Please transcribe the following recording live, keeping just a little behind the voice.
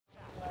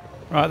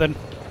Right then.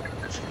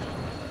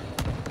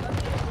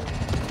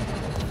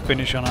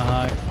 Finish on a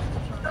high.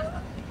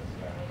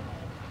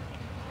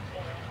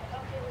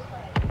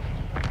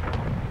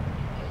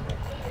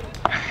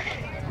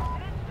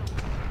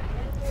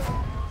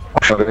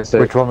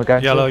 Which one we're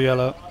going Yellow, to?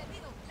 yellow.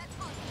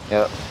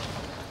 Yep.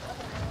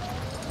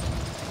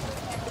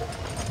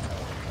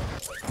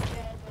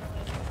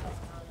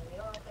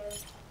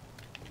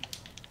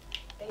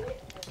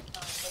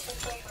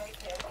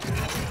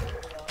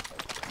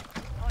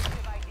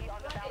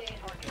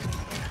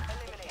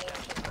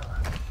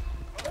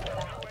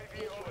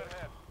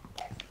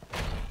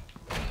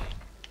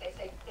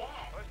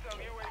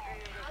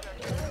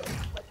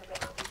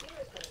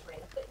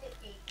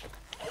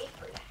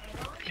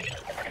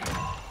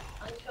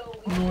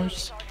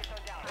 Nice.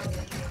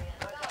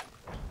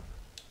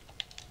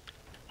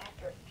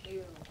 After a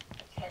few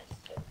attempts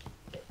to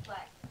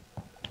deflect,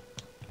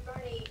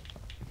 Bernie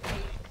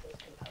loses his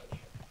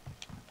composure.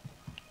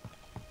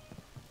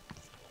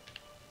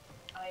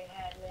 I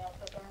had mail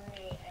for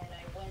Bernie and I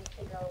went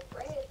to go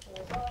bring it to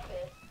his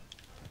office.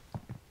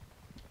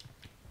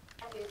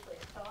 Obviously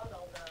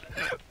startled them.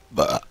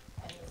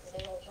 And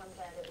they all jumped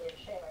out of their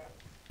chair.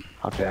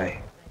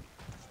 Okay.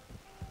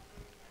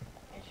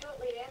 And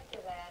shortly after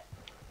that,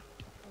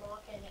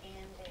 Mark and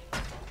Andy,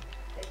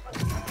 they put the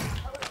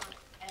coat on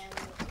and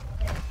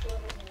they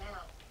escorted him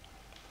out.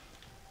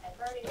 And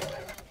Bernie never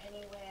went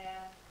anywhere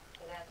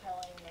without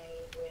telling me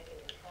where he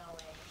was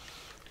going.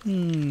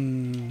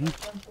 Hmm. And he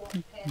just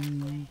walked past me. He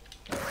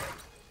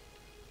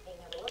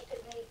never looked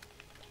at me.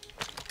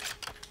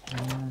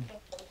 And I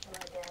walked over to my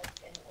desk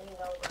and leaned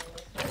over and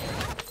whispered, "We're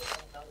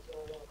going to do a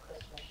little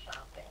Christmas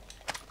shopping."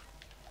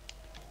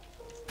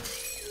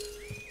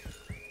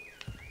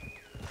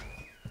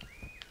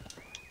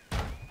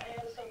 I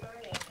am so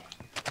burning.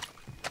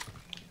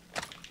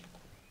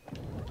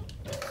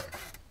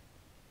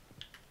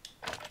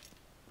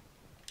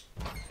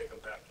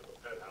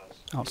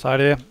 Outside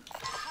here.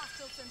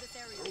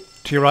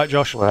 To your right,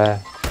 Josh.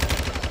 Where?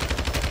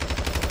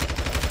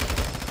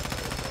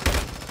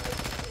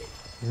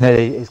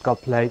 He's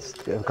got plates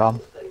that have gone.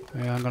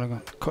 Yeah, I'm gonna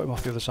go cut him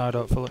off the other side,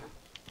 hopefully.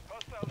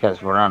 You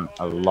guys run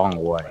a long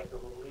way.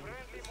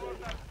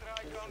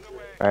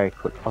 Very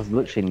quick. I was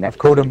literally I've next.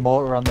 called a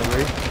mortar on the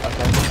roof.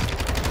 Okay.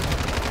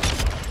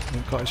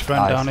 He's got his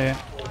friend Nice. down here.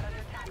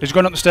 He's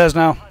going up the stairs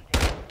now.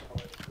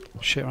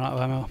 Shit, ran out of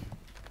ammo.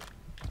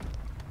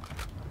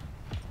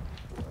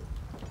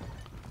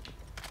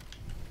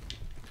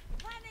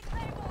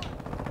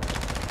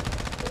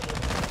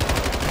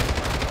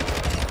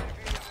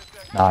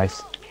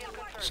 Nice.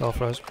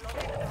 Self-res.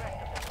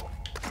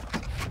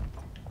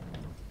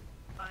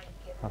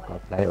 I've got a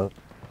plate up.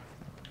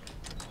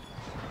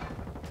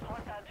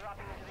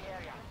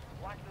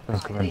 I'm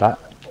coming back.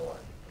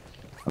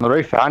 On the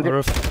roof, found The it.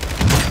 roof.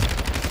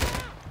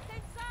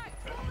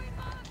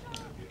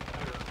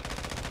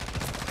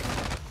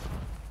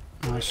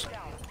 Nice.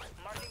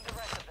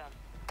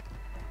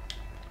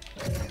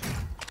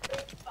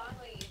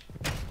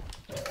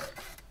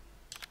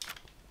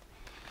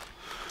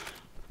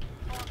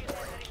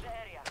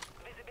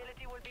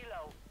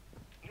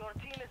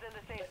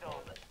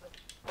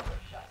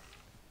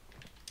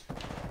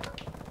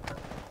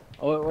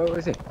 Oh, where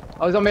is he?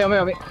 Oh, he's on me, on me,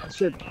 on me.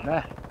 Shit,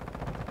 there.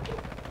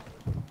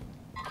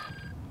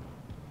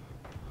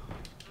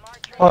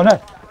 Oh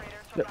no!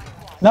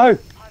 No!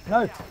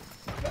 No!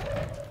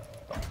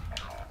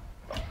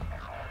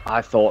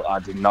 I thought I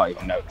did not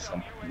even notice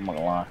him. I'm not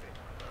gonna lie.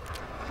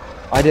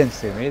 I didn't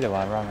see him either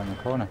while I ran around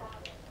the corner.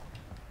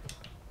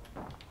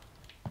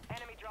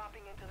 Enemy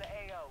dropping into the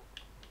AO.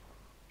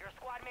 Your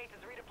squad mate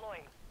is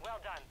redeploying. Well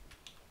done.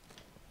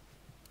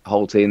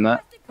 Whole team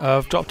there.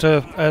 I've dropped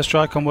a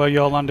airstrike on where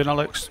you're landing,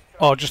 Alex.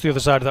 Oh, just the other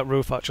side of that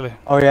roof, actually.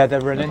 Oh yeah, they're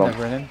running, No they're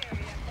problem. running.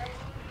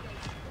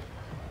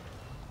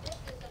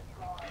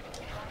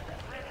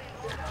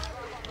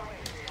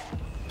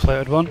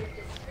 Plated one.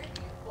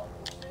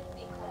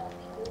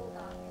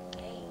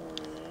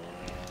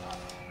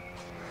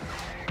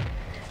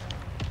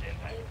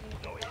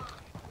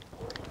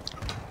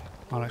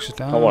 Alex is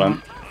down. I want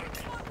him.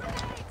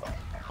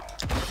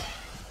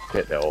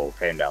 Shit, they all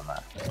came down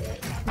there.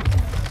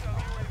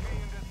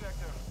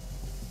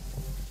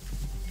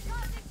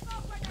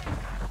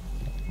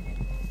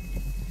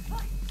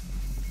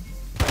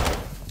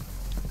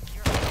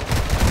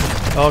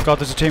 Oh god,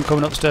 there's a team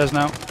coming up the stairs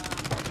now.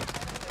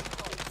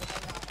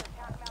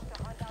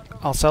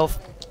 I'll self.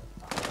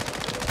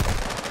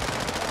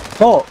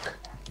 Fuck!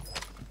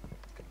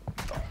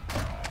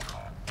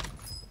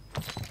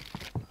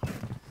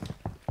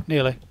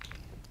 Nearly.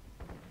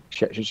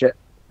 Shit, shit, shit.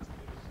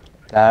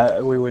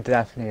 We would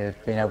definitely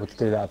have been able to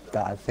do that,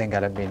 but I think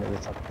I'd have been at the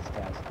top of the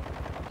stairs.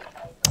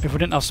 If we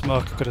didn't have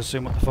smoke, I could have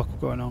seen what the fuck was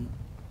going on.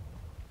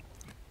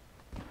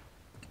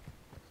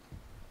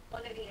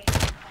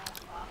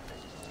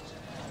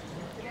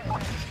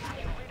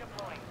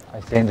 I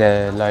think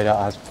the loadout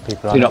has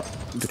people on Do it.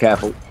 not. Be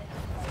careful.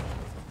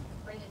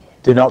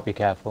 Do not be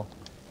careful.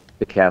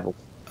 Be careful.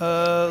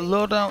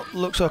 Loadout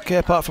looks okay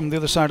apart from the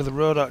other side of the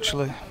road,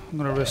 actually. I'm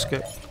gonna risk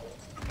it.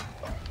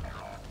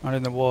 And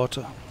in the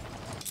water.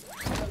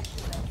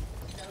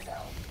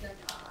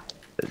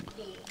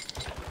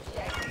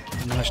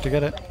 Managed to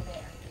get it.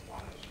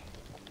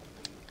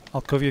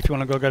 I'll cover you if you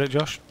want to go get it,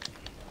 Josh.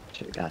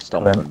 Shit, guys,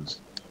 stop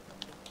guns.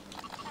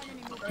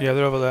 Yeah,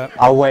 they're over there.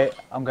 I'll wait.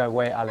 I'm going to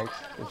wait, Alex.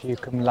 If you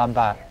can land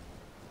back.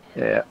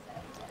 Yeah.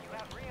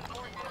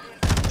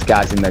 This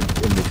guy's in the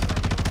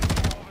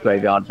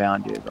graveyard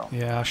behind you as well.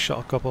 Yeah, I shot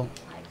a couple.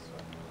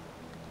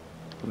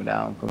 Coming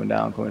down, coming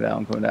down, coming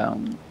down, coming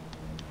down.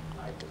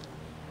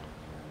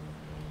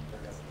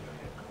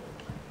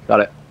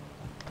 Got it.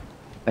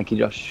 Thank you,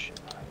 Josh.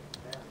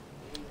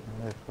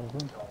 No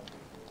problem.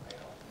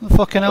 The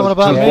fucking hell, what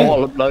about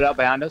me? Load out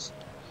behind us.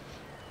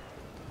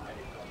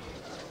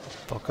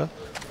 Fucker.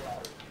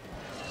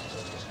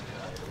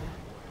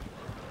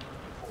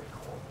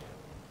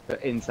 They're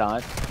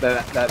inside. They're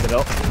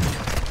up.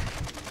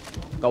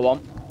 Go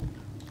on.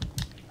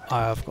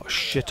 I have got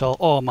shit all.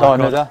 Oh my Got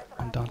god. another.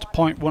 I'm down to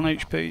 0.1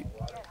 HP.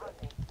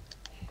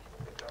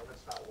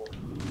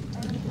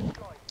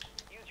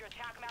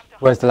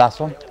 Where's the last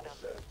one?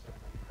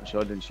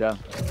 Sure didn't show.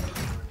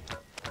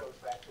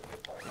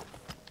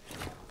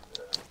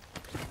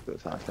 Good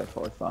time, step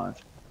 45.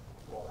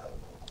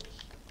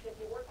 If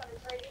you work on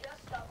a trading desk,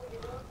 stop what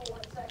you're doing for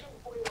 1 second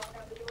before you walk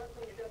out the door and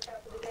clean your desk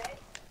out for the day.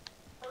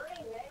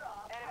 Burning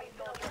Madoff. Enemy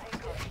soldier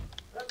incoming.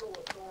 Federal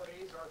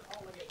authorities are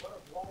calling it one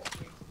of Wall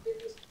Street's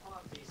biggest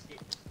Ponzi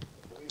schemes.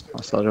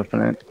 I'll start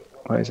dropping it.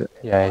 Where is it?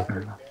 Yeah.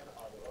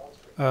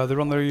 They're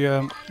on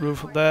the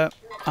roof up there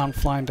and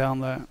flying down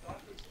there.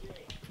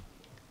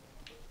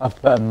 I've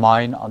put a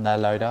mine on their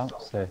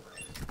loadout, so.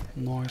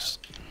 Nice.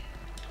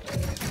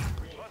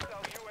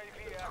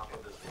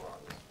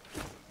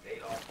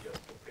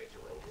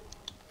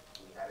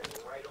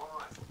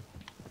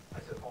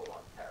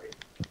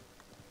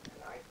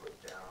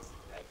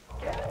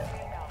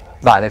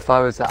 Man, if I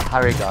was that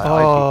Harry guy, I'd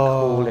be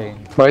calling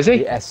Where is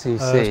he? the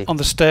SEC On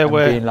the and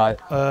stairway. being like,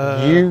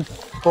 uh, you there,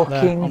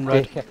 fucking on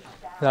red. dickhead.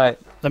 Like,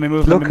 Let me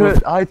move, look let me move.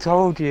 at, I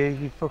told you,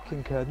 you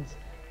fucking cunt.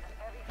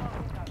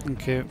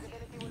 Thank you.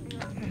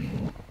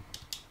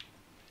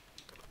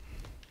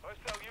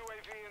 Hostile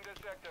UAV in this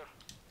sector.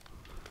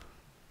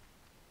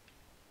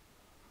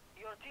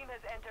 Your team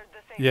has entered the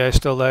safe. Yeah, he's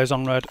still there, he's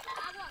on red.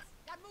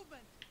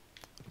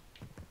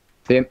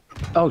 See him?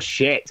 Oh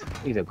shit.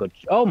 He's a good.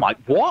 Oh my.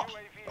 What?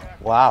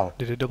 Wow.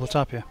 Did he double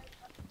tap you?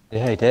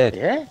 Yeah, he did.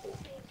 Yeah.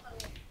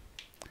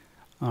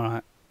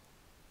 Alright.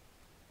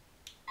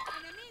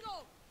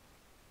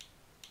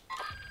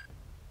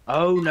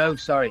 Oh no,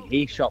 sorry.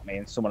 He shot me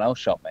and someone else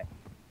shot me.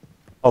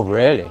 Oh,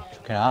 really?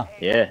 Fucking hell.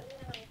 Yeah.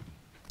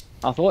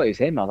 I thought it was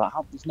him. I was like,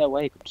 how, there's no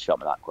way he could have shot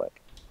me that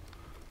quick.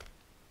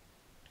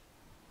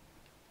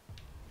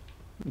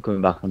 I'm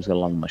coming back. I'm just gonna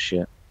land my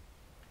shit.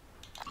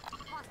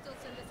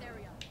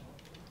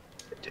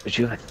 Did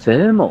you have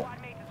thermal?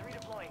 Squad mate is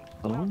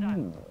redeploying. Well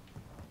done.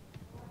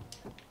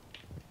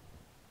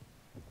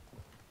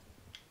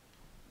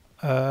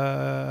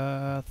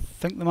 Oh. I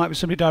think there might be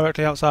somebody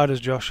directly outside us,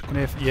 Josh. Can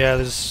you hear? Yeah,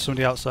 there's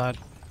somebody outside.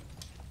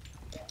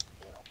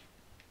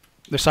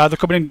 This side, they're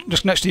coming in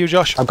just next to you,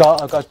 Josh. I've got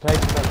plate,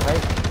 I've got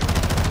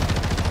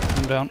plate.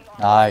 I'm down.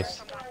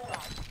 Nice.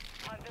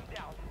 Hunt them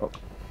down.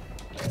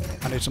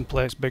 I need some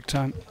plates, big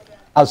time.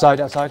 Outside,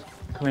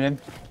 coming in.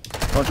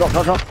 Don't drop,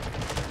 don't drop.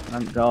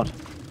 Thank God.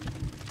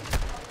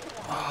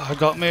 Oh, I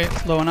got me,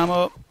 low on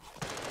ammo.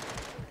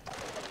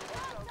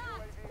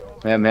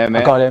 Here, here, I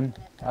here. got him.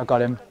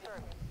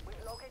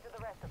 We've located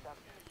the rest of them.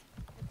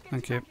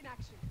 Thank you.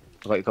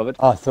 I got you covered.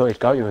 Oh, I thought he'd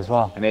got you as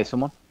well. And here's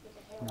someone.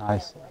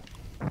 Nice.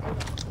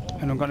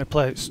 Anyone got any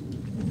plates?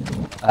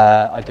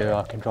 I do,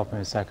 I can drop him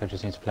in a sec, I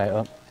just need to plate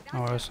up.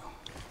 No worries.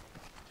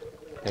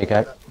 There you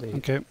go.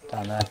 Thank you.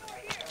 Down there.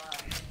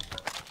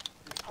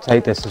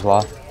 Take this as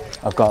well.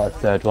 I've got a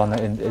third one,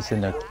 it's in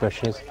the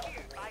bushes.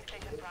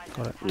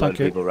 Got it. Load Thank of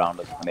you. people around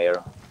us. I can hear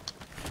 'em.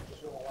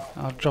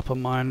 I'll drop a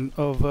mine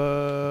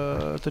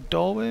over the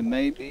doorway,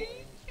 maybe?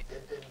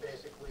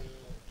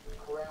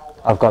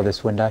 I've got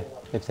this window,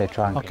 if they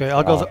try and... Okay,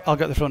 I'll go. I'll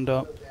get the front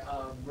door.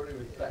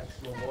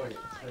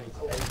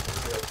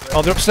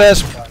 Oh, they're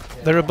upstairs.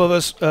 They're above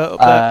us, up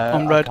there,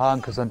 on red. I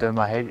can't because I'm doing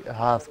my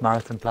half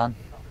marathon plan.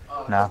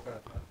 No.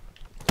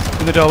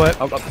 In the doorway.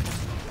 Oh, God.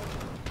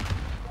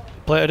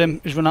 Plated him.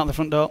 He's run out the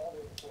front door.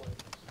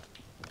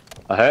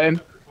 I hurt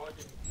him.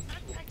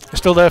 He's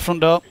still there,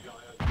 front door.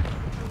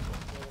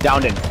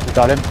 Downed him. We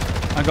got him.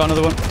 I got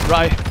another one.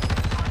 Right.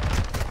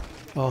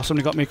 Oh,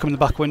 somebody got me coming the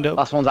back window.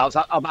 Last one's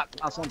outside. Oh, back.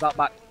 Last one's out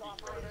back.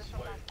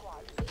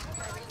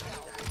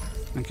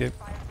 Thank you.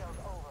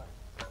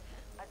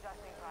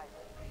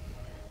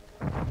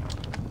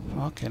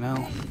 Fucking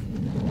hell.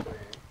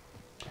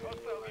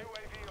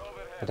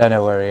 I don't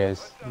know where he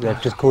is. They've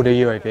just called a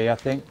UAV, I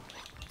think.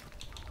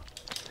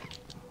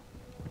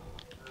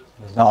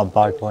 He's not on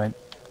buy point.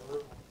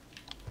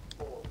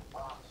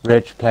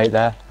 Rich, plate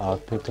there. Oh,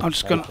 I've picked up I'm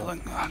just plate gonna.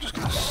 there. I'm just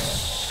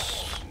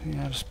gonna.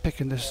 Yeah, just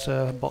picking this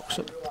box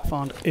up.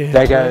 Found air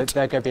They're going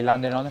to be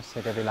landing on us.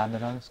 They're going to be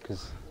landing on us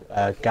because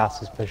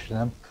gas is pushing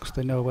them. because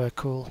they know we're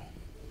cool.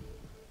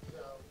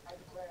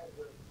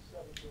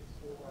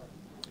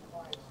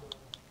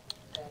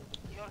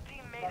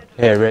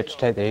 Here, Rich,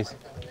 take these.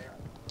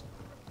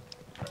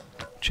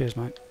 Cheers,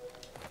 mate.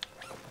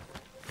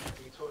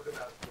 You talk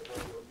about the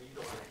proverbial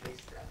needle in a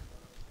haystack.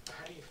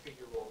 How do you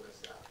figure all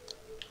this out?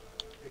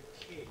 The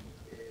key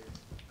is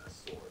a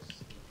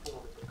source. You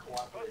form a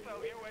cooperative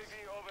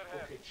who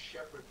could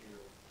shepherd you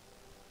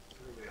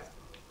through that.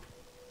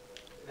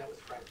 And that was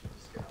Frank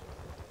Pascal.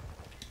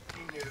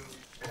 He knew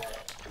that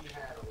he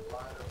had a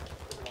lot of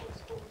criminal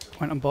exposure.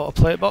 Went and bought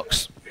a plate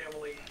box.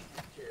 Family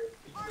cared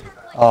deeply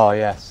about Oh,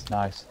 yes,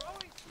 nice.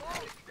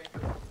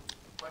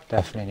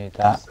 Definitely need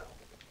that.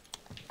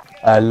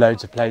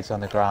 Loads of plates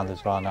on the ground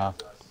as well now.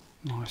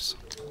 Nice.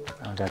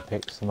 I'm going to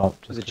pick some up.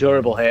 There's a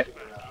durable here.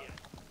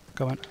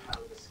 Go on.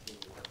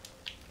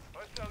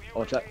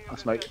 Watch that. I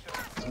smoke.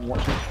 Someone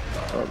watching.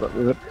 Oh, but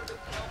we're good.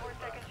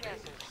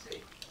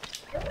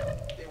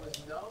 there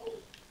was no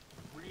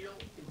real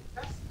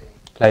investing.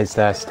 Plates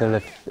there still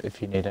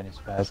if you need any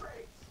spares.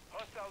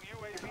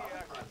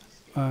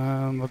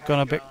 We're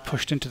gonna be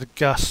pushed into the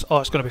gas. Oh,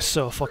 it's gonna be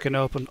so fucking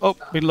open. Oh,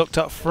 been looked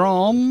at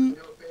from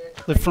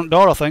the front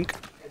door, I think.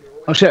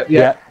 Oh shit,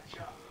 yeah.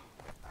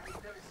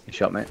 You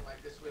shot, mate.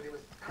 Like this where there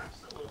was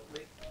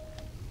absolutely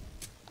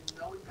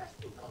no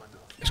investing going on.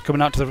 It's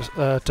coming out to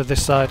the to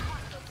this side.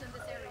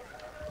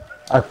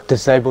 I've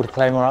disabled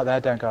Claymore out there,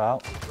 don't go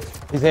out.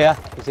 He's here,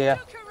 he's here.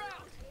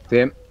 See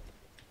him?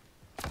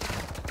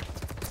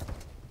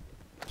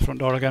 Front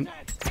door again.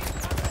 I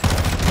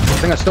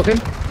think I stuck him.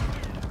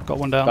 Got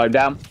one down. Got him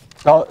down.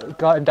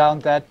 Got him down,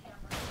 dead.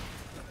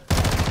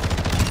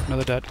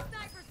 Another dead.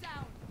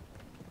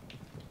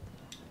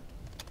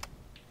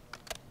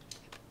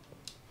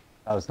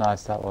 That was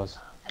nice, that was.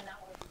 And that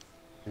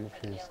was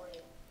Which is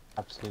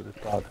absolutely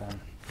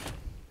goddamn.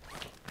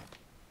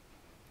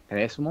 Can I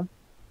hear someone?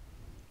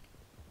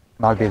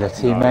 Might be the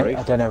teammate,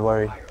 I don't know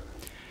where he...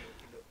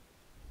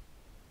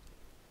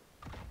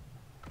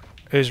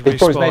 Is He brought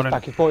his mate respawning.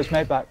 back, he brought his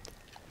mate back.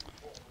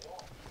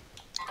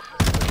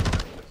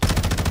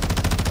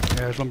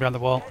 Yeah, there's one behind the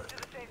wall.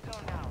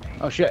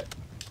 Oh shit.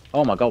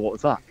 Oh my god, what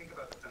was that?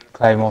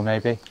 Claymore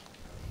maybe.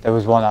 There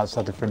was one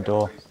outside the front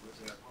door.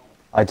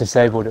 I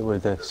disabled it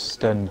with a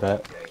stun,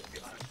 but...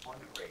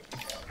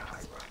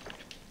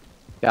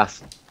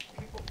 Gas.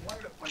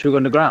 Should we go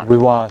underground? We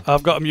were...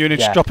 I've got him uni.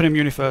 Yeah. Dropping him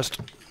uni first.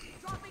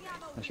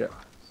 Oh shit.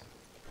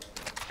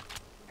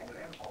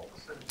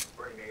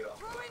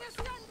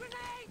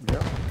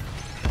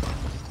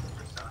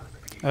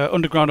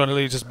 Underground only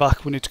leads us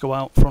back. We need to go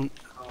out front.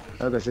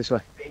 Oh, it goes this way.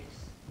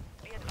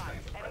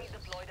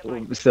 Oh,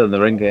 we're still in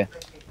the ring here.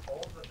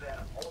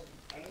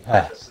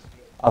 Yes.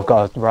 I've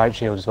got a right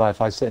shield as well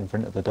if I sit in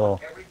front of the door.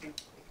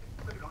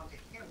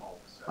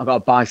 I've got a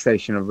buy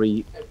station, a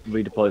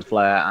redeployed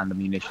flare, and the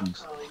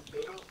munitions.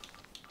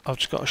 I've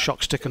just got a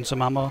shock stick and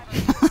some ammo.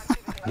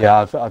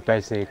 Yeah, I've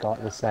basically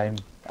got the same,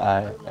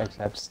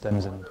 except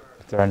stuns and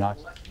throw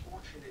knives. Less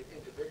fortunate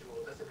individual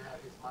doesn't have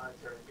his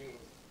monetary means,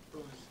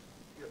 who's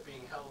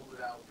being held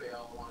without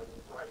bail on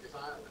Rikers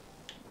Island.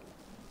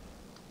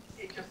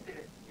 It just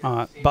didn't.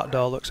 Alright, back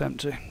door looks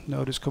empty.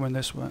 Nobody's coming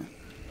this way.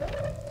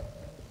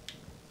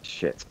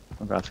 Shit.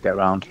 I'm gonna have to get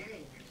around.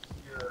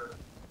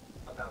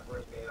 I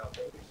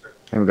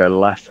think we go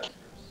left.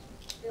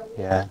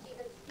 Yeah.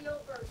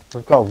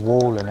 We've got a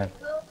wall in it.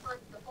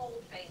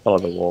 Follow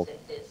the wall.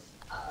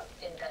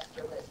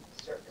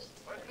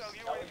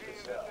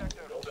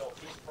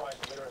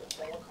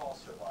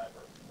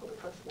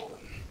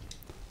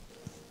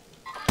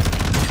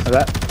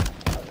 Like that.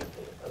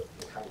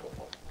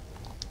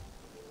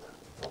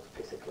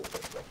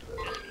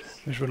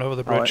 Just run over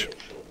the bridge.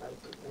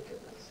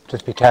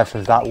 Just be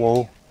careful of that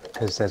wall,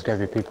 because there's going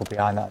to be people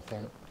behind that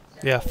thing.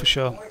 Yeah, for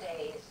sure. 4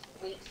 days,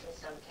 weeks in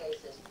some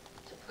cases,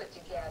 to put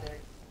together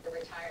the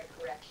retired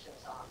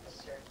corrections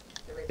officer,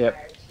 the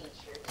retired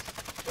teachers,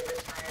 the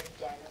retired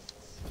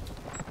dentists.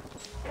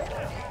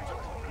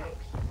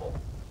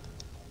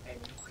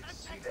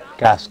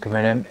 Gas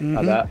coming in.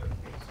 Like that.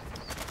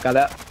 Got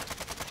that.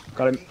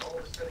 Got him.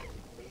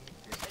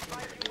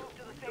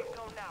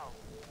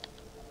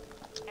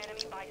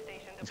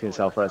 Let's get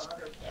yourself first.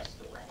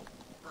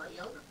 My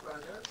younger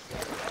brother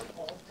said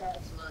all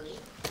dad's money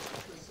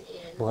was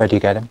in Where do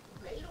you get him?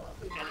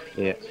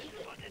 Yeah.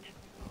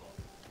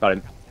 Got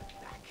him.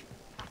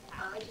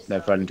 No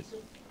friend.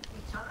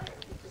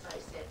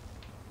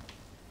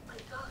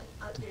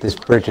 This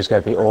bridge is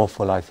going to be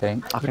awful, I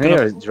think. I can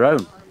hear a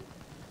drone.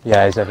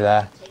 Yeah, he's over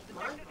there.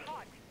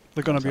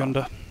 They're gonna be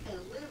under.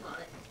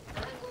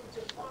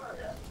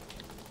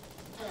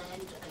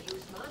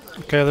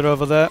 Okay, they're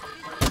over there.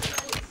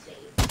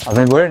 I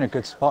mean, we're in a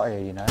good spot here,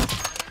 you know.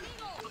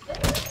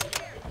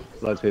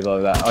 Loads of people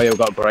over there. Oh yeah, we've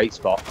got a great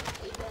spot.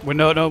 We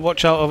know, no,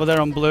 watch out over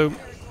there on blue.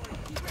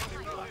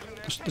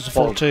 There's a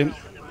full team.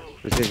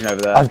 Precision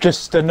over there. I've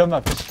just stunned them,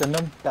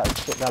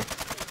 That's that.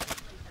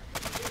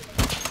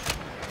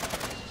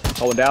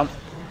 Hold one down.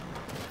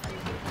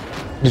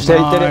 You say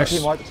you did it, Nice.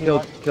 team wipe, team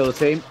wipe. Kill the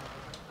team.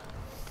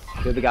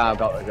 The other guy I've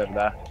got is over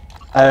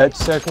there.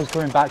 Circle's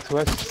coming back to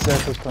us,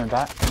 circle's coming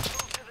back.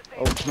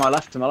 Oh, to my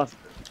left, to my left.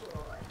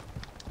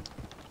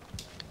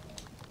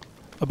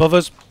 Above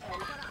us.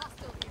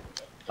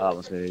 Oh, that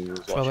must be who was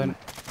Fell watching. in.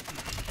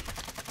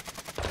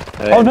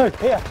 Oh no,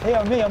 here,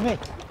 on me.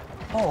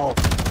 Oh,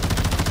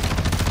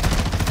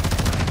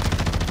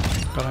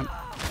 Got him.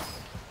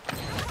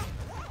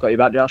 Got you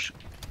back, Josh.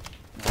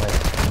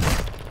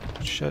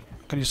 Shit.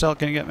 Can you sell?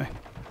 Can you get me?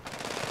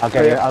 I'll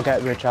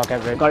get Rich. Got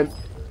him.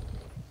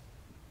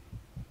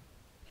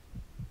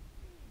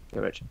 Yeah,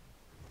 Rich.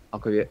 I'll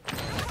cover you.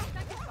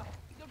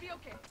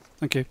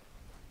 Thank you.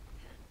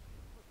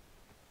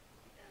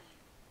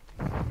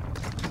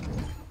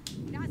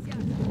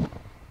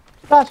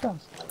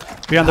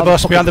 Behind the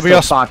bus, behind the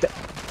bus.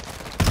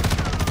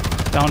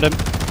 Downed him.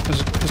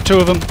 There's two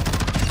of them.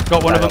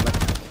 Got one of them.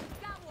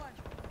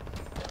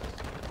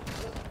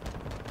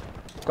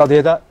 Got the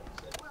other.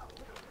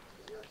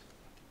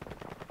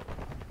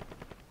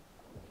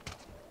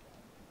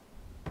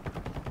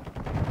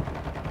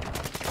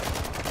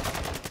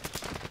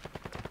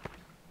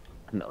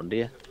 Not under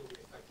you.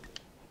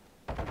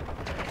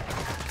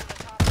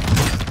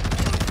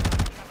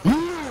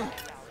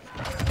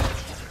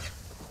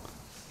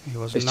 He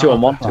was It's not. 2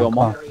 on 1. 2 on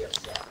 1.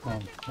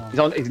 Come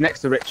on. He's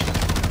next to Rich.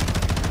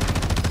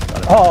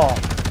 Oh!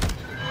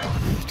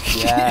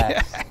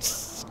 Yes!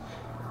 Yes.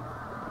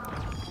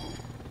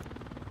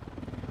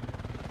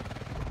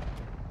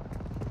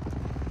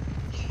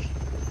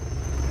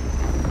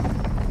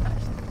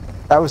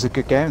 That was a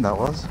good game, that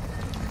was.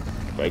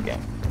 Great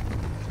game.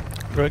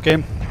 Great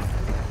game.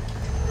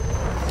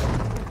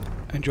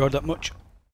 Enjoyed that much.